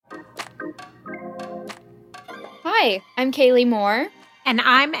Hi, I'm Kaylee Moore. And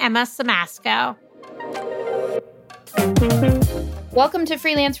I'm Emma Samasco. Welcome to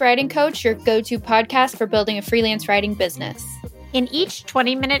Freelance Writing Coach, your go-to podcast for building a freelance writing business. In each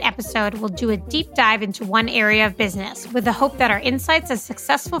 20-minute episode, we'll do a deep dive into one area of business with the hope that our insights as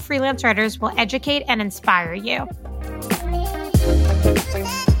successful freelance writers will educate and inspire you.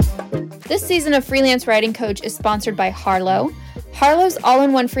 This season of Freelance Writing Coach is sponsored by Harlow. Harlow's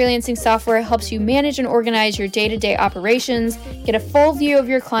all-in-one freelancing software helps you manage and organize your day-to-day operations, get a full view of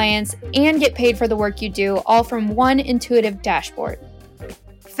your clients, and get paid for the work you do, all from one intuitive dashboard.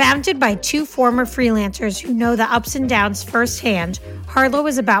 Founded by two former freelancers who know the ups and downs firsthand, Harlow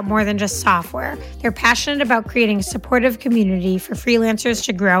is about more than just software. They're passionate about creating a supportive community for freelancers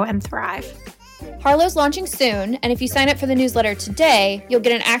to grow and thrive. Harlow's launching soon, and if you sign up for the newsletter today, you'll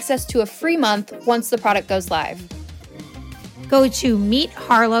get an access to a free month once the product goes live. Go to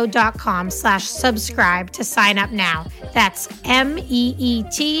meetharlow.com/subscribe to sign up now. That's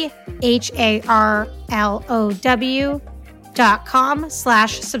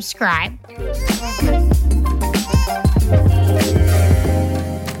meetharlow.com/subscribe.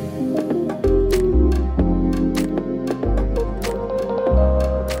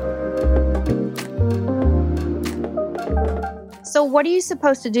 So what are you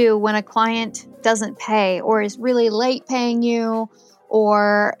supposed to do when a client doesn't pay or is really late paying you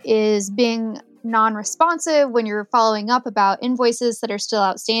or is being non-responsive when you're following up about invoices that are still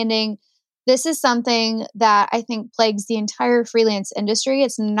outstanding? This is something that I think plagues the entire freelance industry.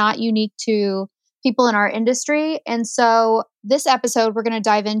 It's not unique to people in our industry. And so this episode, we're going to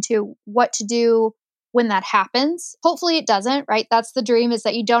dive into what to do when that happens. Hopefully it doesn't, right? That's the dream, is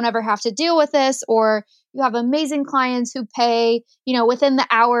that you don't ever have to deal with this, or you have amazing clients who pay, within the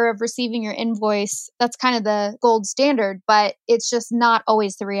hour of receiving your invoice. That's kind of the gold standard, but it's just not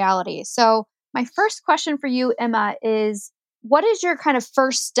always the reality. So my first question for you, Emma, is what is your kind of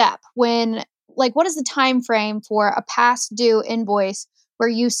first step what is the time frame for a past due invoice where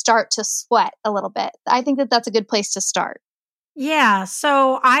you start to sweat a little bit? I think that that's a good place to start. Yeah.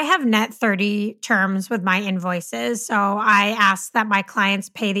 So I have net 30 terms with my invoices. So I ask that my clients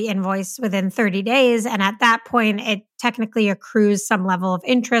pay the invoice within 30 days. And at that point, it technically accrues some level of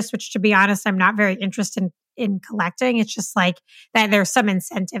interest, which, to be honest, I'm not very interested in collecting. It's just like that there's some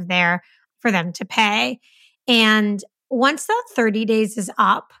incentive there for them to pay. And once that 30 days is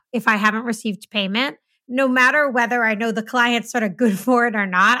up, if I haven't received payment, no matter whether I know the client's sort of good for it or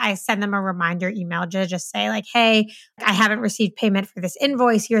not, I send them a reminder email to just say like, hey, I haven't received payment for this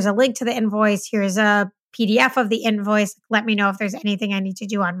invoice. Here's a link to the invoice. Here's a PDF of the invoice. Let me know if there's anything I need to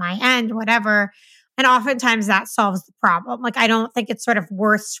do on my end, whatever. And oftentimes that solves the problem. Like, I don't think it's sort of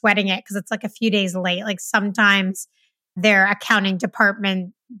worth sweating it because it's like a few days late. Like sometimes their accounting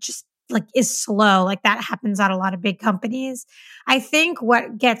department just is slow. Like that happens at a lot of big companies. I think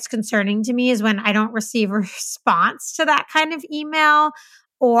what gets concerning to me is when I don't receive a response to that kind of email,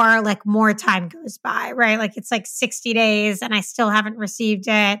 or like more time goes by, right? Like it's like 60 days and I still haven't received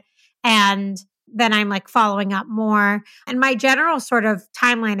it. And then I'm like following up more. And my general sort of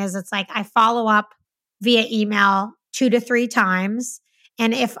timeline is it's like I follow up via email 2 to 3 times.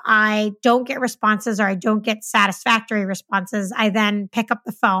 And if I don't get responses or I don't get satisfactory responses, I then pick up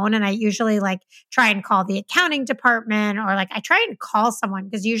the phone and I usually try and call the accounting department, or I try and call someone,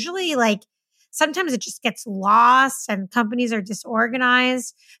 because usually sometimes it just gets lost and companies are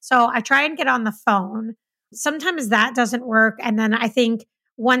disorganized. So I try and get on the phone. Sometimes that doesn't work. And then I think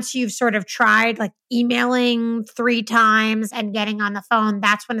once you've sort of tried emailing 3 times and getting on the phone,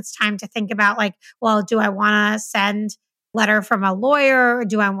 that's when it's time to think about do I want to send letter from a lawyer, or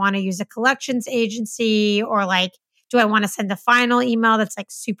do I want to use a collections agency, or do I want to send a final email that's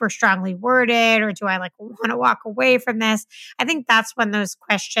super strongly worded, or do I want to walk away from this? I think that's when those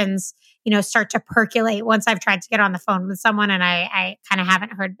questions, start to percolate once I've tried to get on the phone with someone and I kind of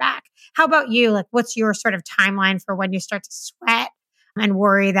haven't heard back. How about you? What's your sort of timeline for when you start to sweat and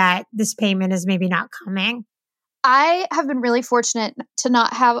worry that this payment is maybe not coming? I have been really fortunate to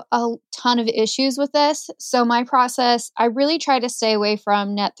not have a ton of issues with this. So my process, I really try to stay away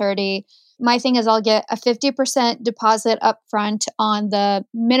from net 30. My thing is I'll get a 50% deposit upfront on the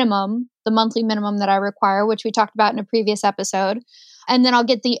minimum, the monthly minimum that I require, which we talked about in a previous episode. And then I'll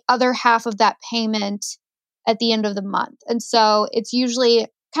get the other half of that payment at the end of the month. And so it's usually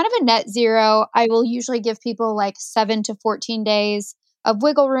kind of a net zero. I will usually give people 7 to 14 days of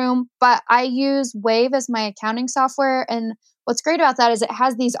wiggle room, but I use Wave as my accounting software. And what's great about that is it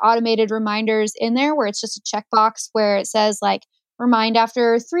has these automated reminders in there where it's just a checkbox where it says remind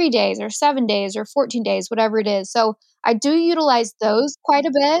after 3 days or 7 days or 14 days, whatever it is. So I do utilize those quite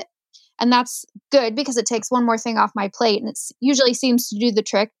a bit. And that's good because it takes one more thing off my plate. And it usually seems to do the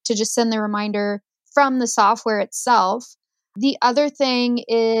trick to just send the reminder from the software itself. The other thing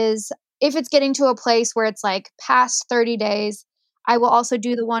is if it's getting to a place where it's like past 30 days, I will also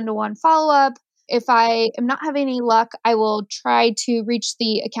do the one-to-one follow-up. If I am not having any luck, I will try to reach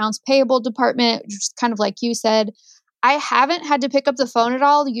the accounts payable department, just kind of like you said. I haven't had to pick up the phone at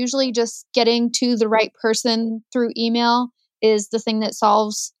all. Usually just getting to the right person through email is the thing that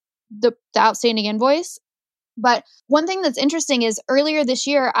solves the outstanding invoice. But one thing that's interesting is earlier this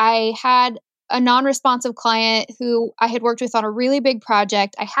year, I had a non-responsive client who I had worked with on a really big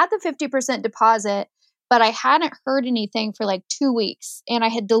project. I had the 50% deposit, but I hadn't heard anything for like 2 weeks. And I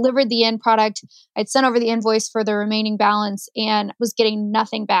had delivered the end product. I'd sent over the invoice for the remaining balance and was getting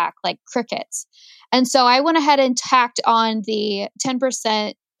nothing back, like crickets. And so I went ahead and tacked on the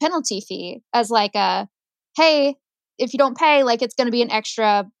 10% penalty fee as like a, hey, if you don't pay, like it's going to be an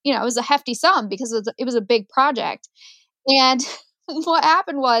extra, it was a hefty sum because it was a big project. And what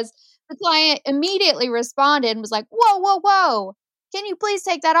happened was the client immediately responded and was like, whoa, whoa, whoa. Can you please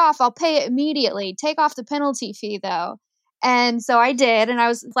take that off? I'll pay it immediately. Take off the penalty fee though. And so I did, and I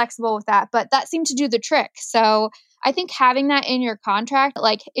was flexible with that, but that seemed to do the trick. So I think having that in your contract,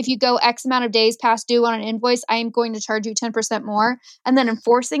 like if you go X amount of days past due on an invoice, I am going to charge you 10% more. And then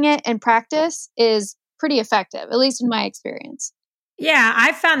enforcing it in practice is pretty effective, at least in my experience. Yeah,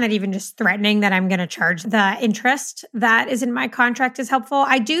 I've found that even just threatening that I'm going to charge the interest that is in my contract is helpful.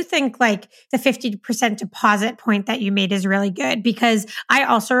 I do think like the 50% deposit point that you made is really good because I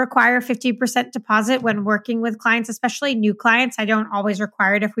also require 50% deposit when working with clients, especially new clients. I don't always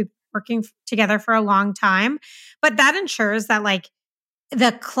require it if we've been working together for a long time, but that ensures that like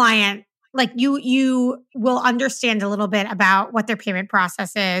the client, like you will understand a little bit about what their payment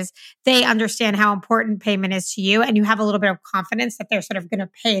process is. They understand how important payment is to you, and you have a little bit of confidence that they're sort of going to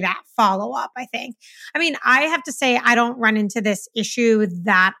pay that follow up, I think. I mean, I have to say, I don't run into this issue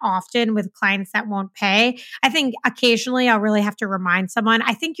that often with clients that won't pay. I think occasionally I'll really have to remind someone.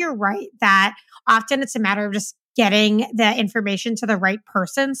 I think you're right that often it's a matter of just getting the information to the right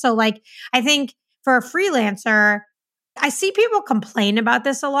person. So like, I think for a freelancer, I see people complain about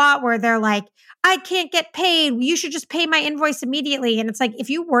this a lot where they're like, I can't get paid. You should just pay my invoice immediately. And it's like, if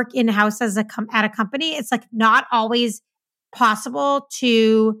you work in-house at a company, it's like not always possible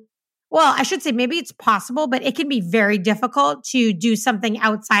to, well, I should say maybe it's possible, but it can be very difficult to do something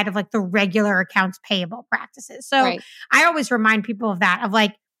outside of like the regular accounts payable practices. So right. I always remind people of that, of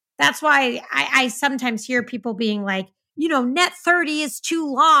like, that's why I sometimes hear people being like, net 30 is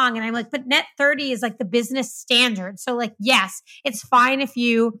too long. And I'm like, but net 30 is like the business standard. So like, yes, it's fine if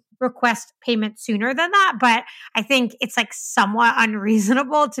you request payment sooner than that. But I think it's like somewhat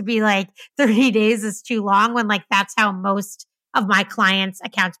unreasonable to be like 30 days is too long when like that's how most of my clients'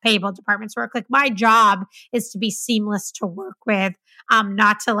 accounts payable departments work. Like my job is to be seamless to work with,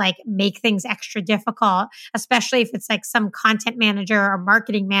 not to like make things extra difficult, especially if it's like some content manager or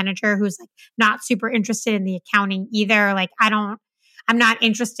marketing manager who's like not super interested in the accounting either. Like I'm not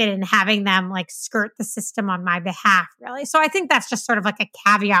interested in having them like skirt the system on my behalf, really. So I think that's just sort of like a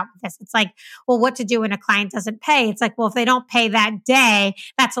caveat with this. It's like, well, what to do when a client doesn't pay? It's like, well, if they don't pay that day,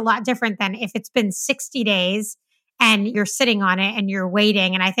 that's a lot different than if it's been 60 days and you're sitting on it and you're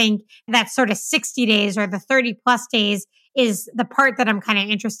waiting. And I think that sort of 60 days or the 30 plus days is the part that I'm kind of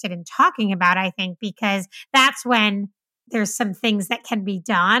interested in talking about, I think, because that's when there's some things that can be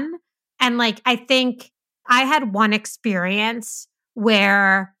done. And like, I think I had one experience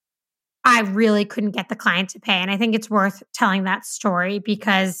where I really couldn't get the client to pay. And I think it's worth telling that story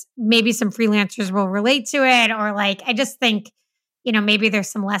because maybe some freelancers will relate to it, or like, I just think, maybe there's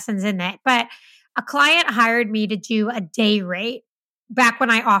some lessons in it. But a client hired me to do a day rate back when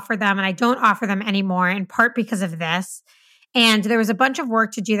I offered them, and I don't offer them anymore in part because of this. And there was a bunch of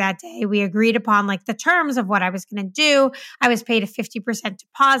work to do that day. We agreed upon like the terms of what I was going to do. I was paid a 50%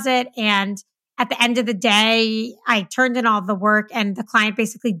 deposit. And at the end of the day, I turned in all the work and the client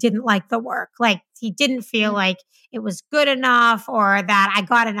basically didn't like the work. Like he didn't feel like it was good enough or that I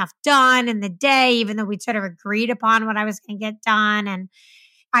got enough done in the day, even though we'd sort of agreed upon what I was going to get done. And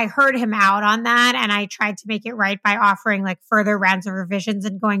I heard him out on that, and I tried to make it right by offering like further rounds of revisions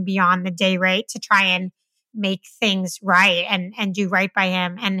and going beyond the day rate to try and make things right and do right by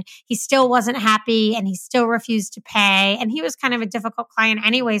him. And he still wasn't happy and he still refused to pay. And he was kind of a difficult client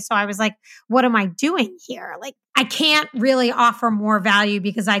anyway. So I was like, what am I doing here? Like, I can't really offer more value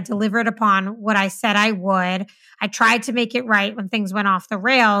because I delivered upon what I said I would. I tried to make it right when things went off the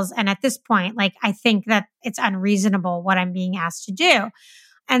rails. And at this point, like, I think that it's unreasonable what I'm being asked to do.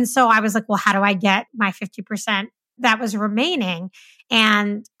 And so I was like, well, how do I get my 50% that was remaining.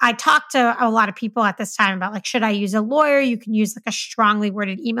 And I talked to a lot of people at this time about like, should I use a lawyer? You can use like a strongly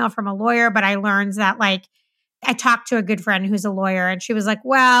worded email from a lawyer. But I learned that like, I talked to a good friend who's a lawyer and she was like,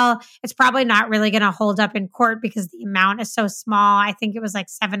 well, it's probably not really going to hold up in court because the amount is so small. I think it was like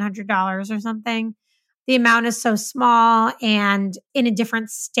 $700 or something. The amount is so small and in a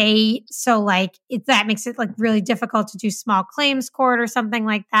different state. So like that makes it like really difficult to do small claims court or something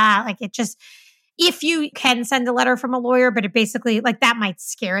like that. Like it just, if you can send a letter from a lawyer, but it basically like that might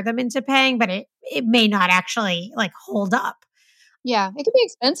scare them into paying, but it may not actually like hold up. Yeah. It can be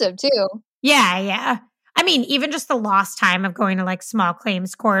expensive too. Yeah. Yeah. I mean, even just the lost time of going to like small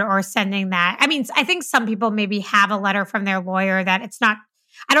claims court or sending that. I mean, I think some people maybe have a letter from their lawyer that it's not,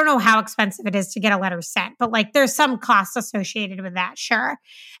 I don't know how expensive it is to get a letter sent, but like there's some costs associated with that. Sure.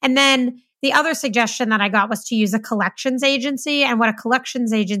 And then the other suggestion that I got was to use a collections agency. And what a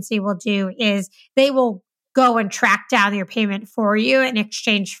collections agency will do is they will go and track down your payment for you in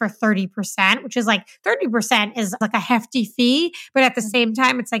exchange for 30%, which is like 30% is like a hefty fee. But at the same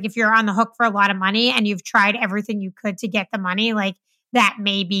time, it's like if you're on the hook for a lot of money and you've tried everything you could to get the money, like that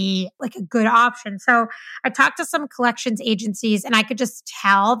may be like a good option. So I talked to some collections agencies and I could just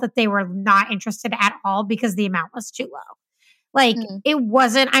tell that they were not interested at all because the amount was too low. Like it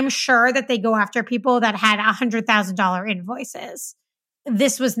wasn't, I'm sure that they go after people that had $100,000 invoices.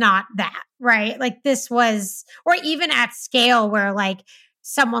 This was not that, right? Like this was, or even at scale where like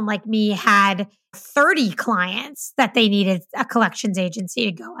someone like me had 30 clients that they needed a collections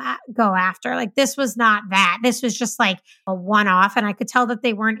agency to go after. Like this was not that. This was just like a one-off and I could tell that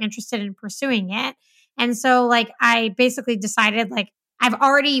they weren't interested in pursuing it. And so like I basically decided like I've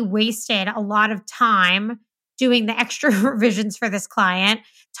already wasted a lot of time doing the extra revisions for this client,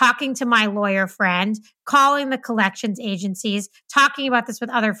 talking to my lawyer friend, calling the collections agencies, talking about this with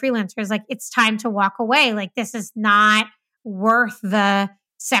other freelancers. Like it's time to walk away. Like this is not worth the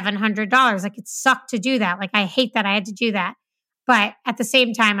 $700. Like it sucked to do that. Like I hate that I had to do that. But at the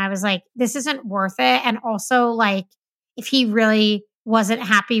same time, I was like, this isn't worth it. And also like, if he really wasn't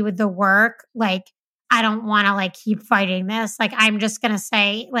happy with the work, like I don't want to like keep fighting this. Like I'm just going to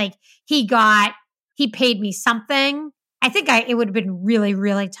say like he paid me something. I think it would have been really,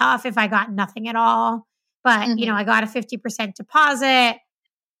 really tough if I got nothing at all. But, you know, I got a 50% deposit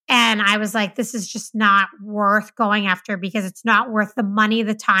and I was like, this is just not worth going after because it's not worth the money,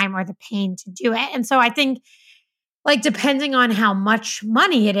 the time, or the pain to do it. And so I think like, depending on how much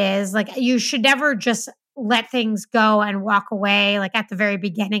money it is, like you should never just let things go and walk away. Like at the very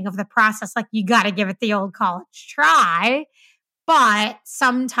beginning of the process, like you got to give it the old college try. But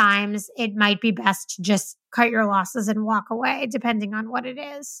sometimes it might be best to just cut your losses and walk away, depending on what it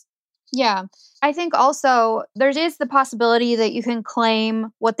is. Yeah. I think also there is the possibility that you can claim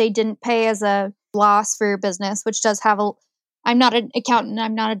what they didn't pay as a loss for your business, which does have I'm not an accountant,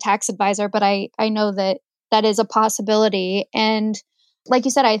 I'm not a tax advisor, but I know that is a possibility. And like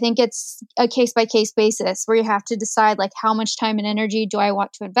you said, I think it's a case-by-case basis where you have to decide like how much time and energy do I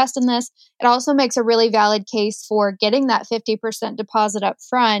want to invest in this. It also makes a really valid case for getting that 50% deposit up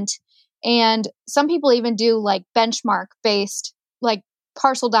front. And some people even do like benchmark based, like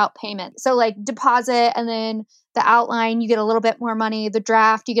parceled out payment. So like deposit and then the outline, you get a little bit more money. The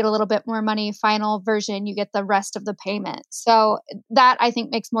draft, you get a little bit more money. Final version, you get the rest of the payment. So that I think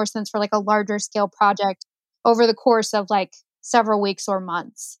makes more sense for like a larger scale project over the course of like several weeks or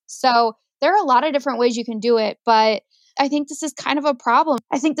months. So there are a lot of different ways you can do it, but I think this is kind of a problem.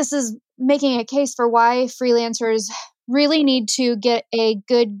 I think this is making a case for why freelancers really need to get a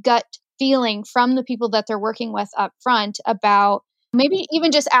good gut feeling from the people that they're working with up front about maybe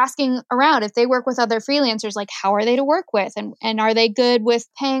even just asking around if they work with other freelancers, like how are they to work with and are they good with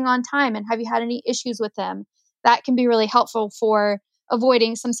paying on time and have you had any issues with them? That can be really helpful for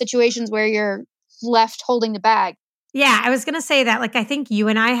avoiding some situations where you're left holding the bag. Yeah, I was going to say that, like, I think you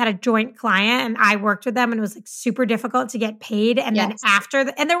and I had a joint client and I worked with them and it was like super difficult to get paid. And then after,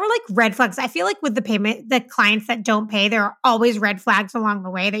 and there were like red flags. I feel like with the payment, the clients that don't pay, there are always red flags along the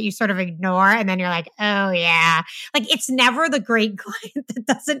way that you sort of ignore. And then you're like, oh yeah, like it's never the great client that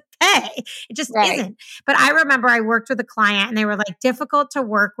doesn't pay. It just isn't. But I remember I worked with a client and they were like difficult to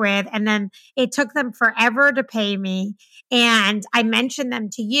work with. And then it took them forever to pay me. And I mentioned them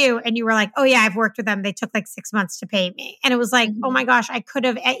to you and you were like, oh yeah, I've worked with them. They took like 6 months to pay me. And it was like, oh my gosh, I could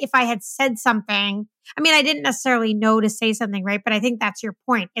have, if I had said something, I mean, I didn't necessarily know to say something, right? But I think that's your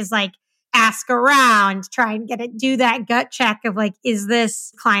point is like, ask around, try and do that gut check of like, is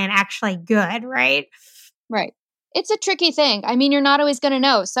this client actually good? Right. Right. It's a tricky thing. I mean, you're not always going to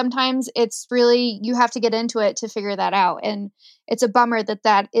know. Sometimes it's really, you have to get into it to figure that out. And it's a bummer that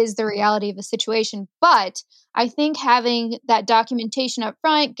that is the reality of the situation. But I think having that documentation up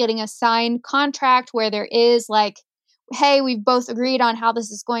front, getting a signed contract where there is like, hey, we've both agreed on how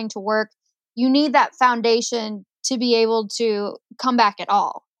this is going to work. You need that foundation to be able to come back at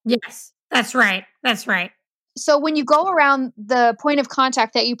all. Yes, that's right. That's right. So when you go around the point of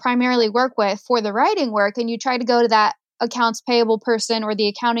contact that you primarily work with for the writing work and you try to go to that accounts payable person or the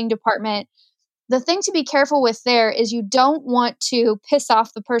accounting department, the thing to be careful with there is you don't want to piss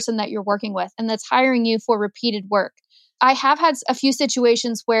off the person that you're working with and that's hiring you for repeated work. I have had a few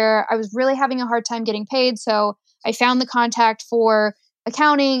situations where I was really having a hard time getting paid. So I found the contact for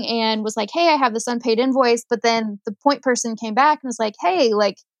accounting and was like, hey, I have this unpaid invoice. But then the point person came back and was like, hey,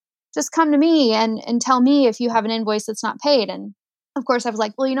 like, just come to me and tell me if you have an invoice that's not paid. And of course I was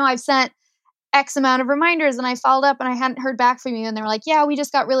like, well, I've sent X amount of reminders and I followed up and I hadn't heard back from you. And they were like, yeah, we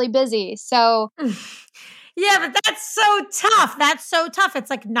just got really busy. So yeah, but that's so tough. That's so tough. It's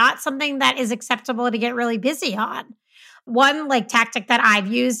like not something that is acceptable to get really busy on. One like tactic that I've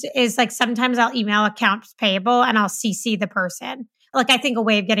used is like sometimes I'll email accounts payable and I'll CC the person. Like I think a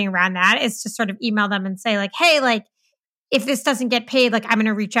way of getting around that is to sort of email them and say like, hey, like if this doesn't get paid, like I'm going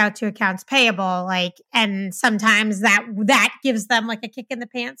to reach out to accounts payable, like, and sometimes that gives them like a kick in the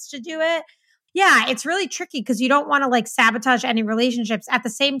pants to do it. Yeah, it's really tricky because you don't want to like sabotage any relationships. At the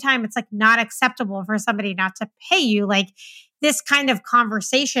same time, it's like not acceptable for somebody not to pay you. Like this kind of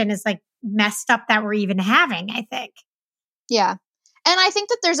conversation is like messed up that we're even having, I think. Yeah. And I think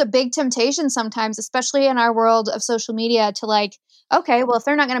that there's a big temptation sometimes, especially in our world of social media, to like, okay, well, if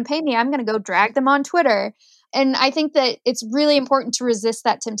they're not going to pay me, I'm going to go drag them on Twitter. And I think that it's really important to resist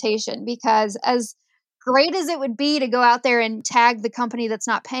that temptation because as great as it would be to go out there and tag the company that's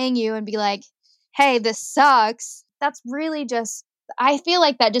not paying you and be like, hey, this sucks, that's really just, I feel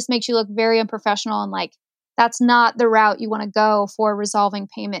like that just makes you look very unprofessional and like, that's not the route you want to go for resolving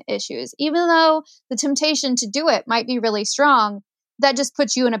payment issues. Even though the temptation to do it might be really strong, that just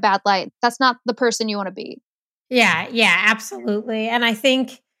puts you in a bad light. That's not the person you want to be. Yeah, absolutely. And I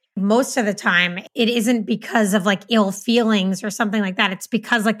think most of the time it isn't because of like ill feelings or something like that. It's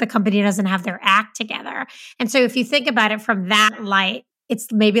because like the company doesn't have their act together. And so if you think about it from that light, it's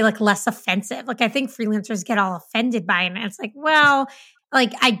maybe like less offensive. Like I think freelancers get all offended by it. And it's like, well,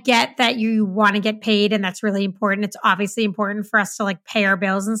 like I get that you want to get paid and that's really important. It's obviously important for us to like pay our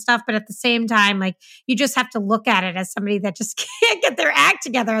bills and stuff. But at the same time, like you just have to look at it as somebody that just can't get their act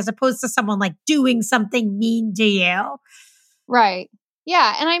together as opposed to someone like doing something mean to you. Right.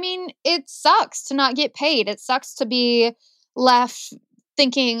 Yeah. And I mean, it sucks to not get paid. It sucks to be left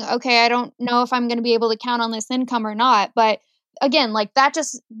thinking, okay, I don't know if I'm going to be able to count on this income or not. But again, like that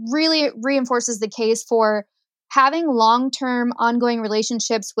just really reinforces the case for having long-term ongoing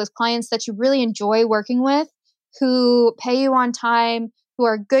relationships with clients that you really enjoy working with, who pay you on time, who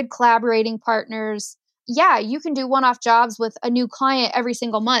are good collaborating partners. Yeah, you can do one-off jobs with a new client every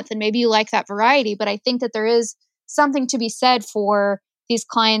single month, and maybe you like that variety. But I think that there is something to be said for these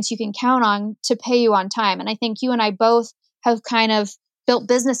clients you can count on to pay you on time. And I think you and I both have kind of built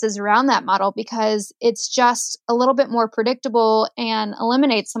businesses around that model because it's just a little bit more predictable and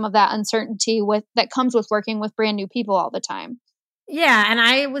eliminates some of that uncertainty that comes with working with brand new people all the time. Yeah. And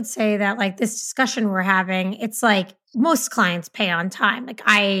I would say that like this discussion we're having, it's like most clients pay on time. Like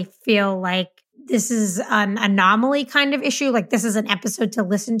I feel like this is an anomaly kind of issue. Like this is an episode to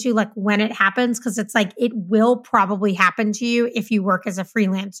listen to like when it happens, because it's like it will probably happen to you if you work as a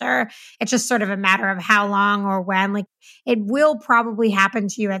freelancer. It's just sort of a matter of how long or when. Like it will probably happen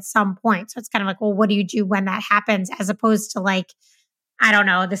to you at some point. So it's kind of like, well, what do you do when that happens? As opposed to like, I don't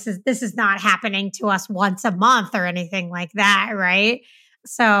know, this is not happening to us once a month or anything like that, right?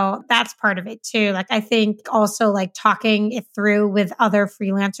 So that's part of it too. Like I think also like talking it through with other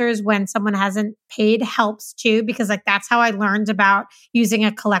freelancers when someone hasn't paid helps too, because like that's how I learned about using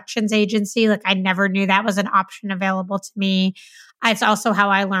a collections agency. Like I never knew that was an option available to me. It's also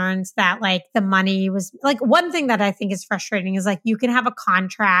how I learned that like the money was like one thing that I think is frustrating is like you can have a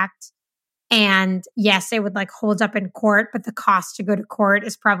contract and yes, it would like hold up in court, but the cost to go to court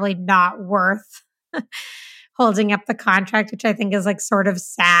is probably not worth holding up the contract, which I think is like sort of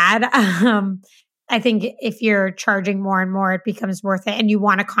sad. I think if you're charging more and more, it becomes worth it. And you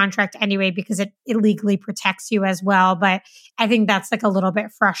want a contract anyway because it legally protects you as well. But I think that's like a little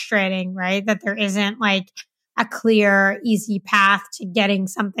bit frustrating, right? That there isn't like a clear, easy path to getting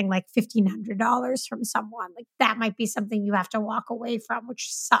something like $1,500 from someone. Like that might be something you have to walk away from, which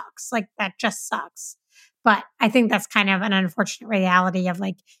sucks. Like that just sucks. But I think that's kind of an unfortunate reality of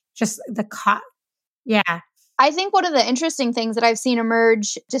like just the cost. Yeah. I think one of the interesting things that I've seen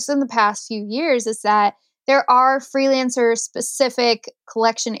emerge just in the past few years is that there are freelancer specific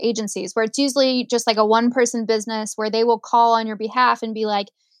collection agencies where it's usually just like a one-person business where they will call on your behalf and be like,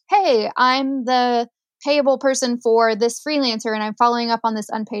 hey, I'm the payable person for this freelancer and I'm following up on this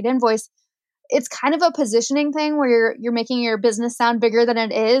unpaid invoice. It's kind of a positioning thing where you're making your business sound bigger than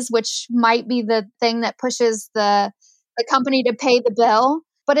it is, which might be the thing that pushes the company to pay the bill.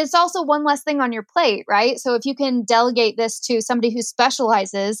 But it's also one less thing on your plate, right? So if you can delegate this to somebody who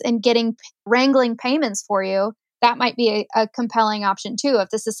specializes in wrangling payments for you, that might be a compelling option too. If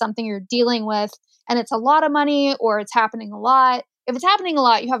this is something you're dealing with and it's a lot of money or it's happening a lot. If it's happening a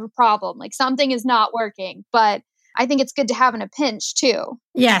lot, you have a problem. Like something is not working. But I think it's good to have in a pinch too.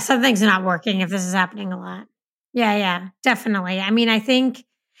 Yeah, something's not working if this is happening a lot. Yeah, definitely. I mean, I think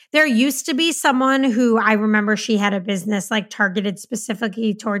there used to be someone who I remember she had a business like targeted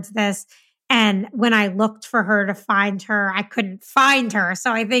specifically towards this. And when I looked for her to find her, I couldn't find her.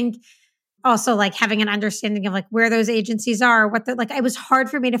 So I think also like having an understanding of like where those agencies are, it was hard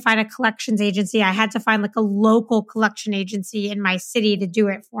for me to find a collections agency. I had to find like a local collection agency in my city to do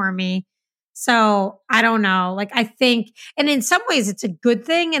it for me. So I don't know. Like I think, and in some ways it's a good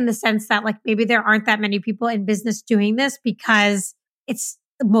thing in the sense that like maybe there aren't that many people in business doing this because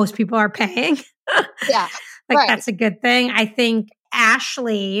most people are paying. Yeah. Like that's a good thing. I think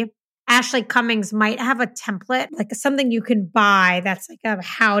Ashley Cummings might have a template, like something you can buy that's like of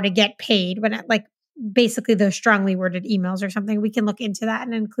how to get paid when it like basically those strongly worded emails or something. We can look into that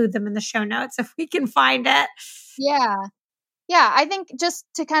and include them in the show notes if we can find it. Yeah. Yeah. I think just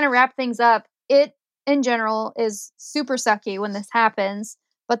to kind of wrap things up, it in general is super sucky when this happens,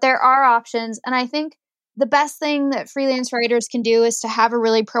 but there are options. And I think the best thing that freelance writers can do is to have a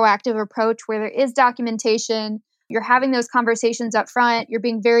really proactive approach where there is documentation. You're having those conversations up front. You're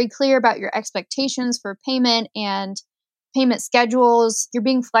being very clear about your expectations for payment and payment schedules. You're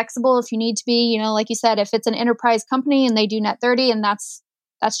being flexible if you need to be. Like you said, if it's an enterprise company and they do net 30 and that's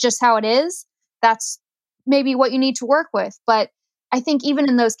just how it is, that's maybe what you need to work with. But I think even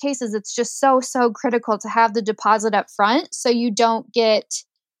in those cases, it's just so critical to have the deposit up front so you don't get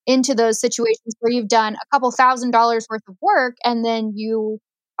into those situations where you've done a couple $1,000s worth of work and then you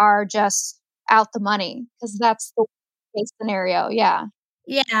are just out the money, because that's the case scenario. Yeah.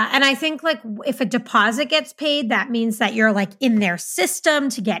 Yeah. And I think like if a deposit gets paid, that means that you're like in their system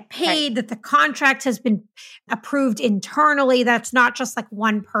to get paid, that the contract has been approved internally. That's not just like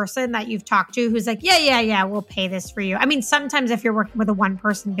one person that you've talked to who's like, yeah, we'll pay this for you. I mean, sometimes if you're working with a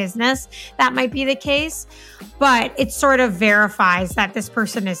one-person business, that might be the case, but it sort of verifies that this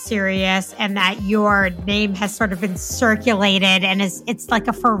person is serious and that your name has sort of been circulated and it's like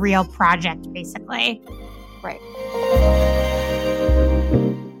a for real project, basically. Right.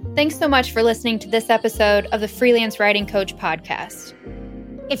 Thanks so much for listening to this episode of the Freelance Writing Coach podcast.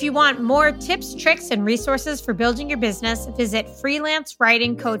 If you want more tips, tricks, and resources for building your business, visit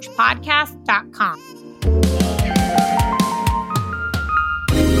freelancewritingcoachpodcast.com.